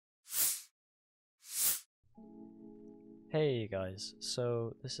Hey guys,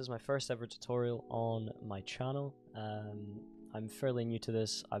 so this is my first ever tutorial on my channel. I'm fairly new to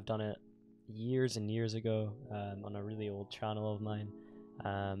this. I've done it years and years ago on a really old channel of mine,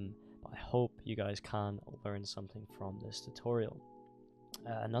 but I hope you guys can learn something from this tutorial.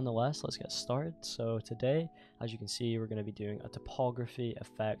 Nonetheless, let's get started. So today, as you can see, we're going to be doing a topography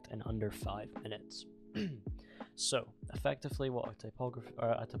effect in under 5 minutes. So effectively what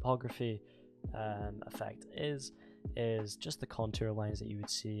a topography effect is just the contour lines that you would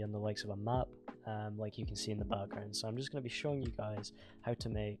see on the likes of a map, like you can see in the background. So I'm just going to be showing you guys how to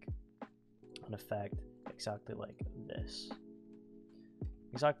make an effect exactly like this,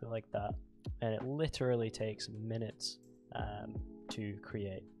 exactly like that, and it literally takes minutes to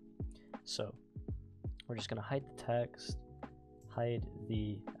create. So we're just going to hide the text, hide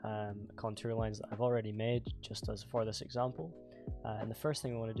the contour lines that I've already made just as for this example. And the first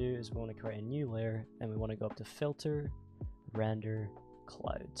thing we want to do is we want to create a new layer, and we want to go up to Filter, Render,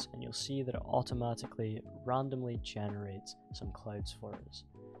 Clouds, and you'll see that it automatically randomly generates some clouds for us.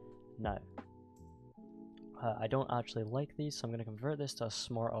 Now, I don't actually like these, so I'm going to convert this to a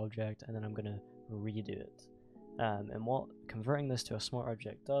smart object, and then I'm going to redo it. And what converting this to a smart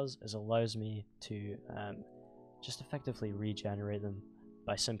object does is allows me to just effectively regenerate them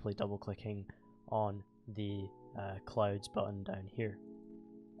by simply double clicking on the clouds button down here.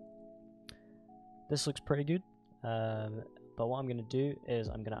 This looks pretty good, but what I'm going to do is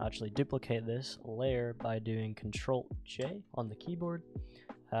I'm going to actually duplicate this layer by doing Ctrl J on the keyboard,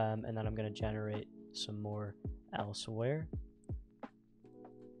 and then I'm going to generate some more elsewhere.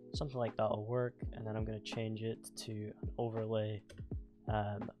 Something like that will work, and then I'm going to change it to an overlay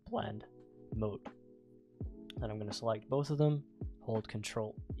blend mode. Then I'm going to select both of them, hold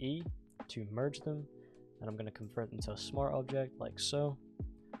Ctrl E to merge them, and I'm going to convert them to a smart object like so.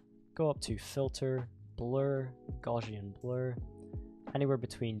 Go up to Filter, Blur, Gaussian Blur. Anywhere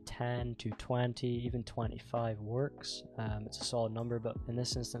between 10 to 20, even 25 works. It's a solid number, but in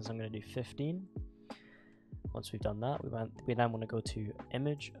this instance I'm going to do 15. Once we've done that, we then want to go to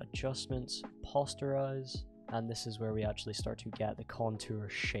Image, Adjustments, Posterize, and this is where we actually start to get the contour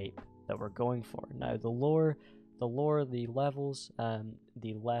shape that we're going for. Now the lower the levels,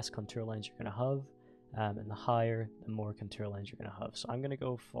 the less contour lines you're going to have, and the higher, the more contour lines you're going to have. So I'm going to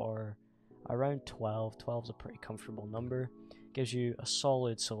go for around 12. 12 is a pretty comfortable number. Gives you a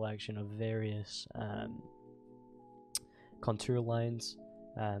solid selection of various contour lines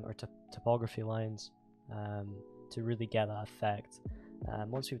or topography lines to really get that effect.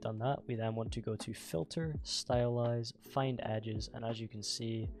 Once we've done that, we then want to go to Filter, Stylize, Find Edges, and as you can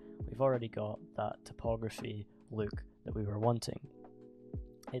see, we've already got that topography look that we were wanting.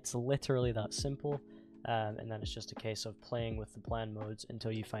 It's literally that simple, and then it's just a case of playing with the blend modes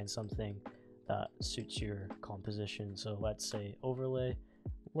until you find something that suits your composition. So let's say overlay,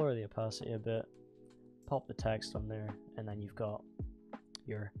 lower the opacity a bit, pop the text on there, and then you've got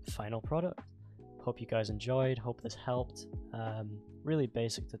your final product. Hope you guys enjoyed, hope this helped. Really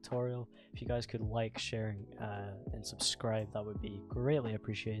basic tutorial. If you guys could like, share, and subscribe, that would be greatly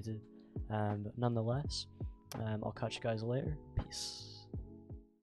appreciated. But nonetheless, I'll catch you guys later. Peace.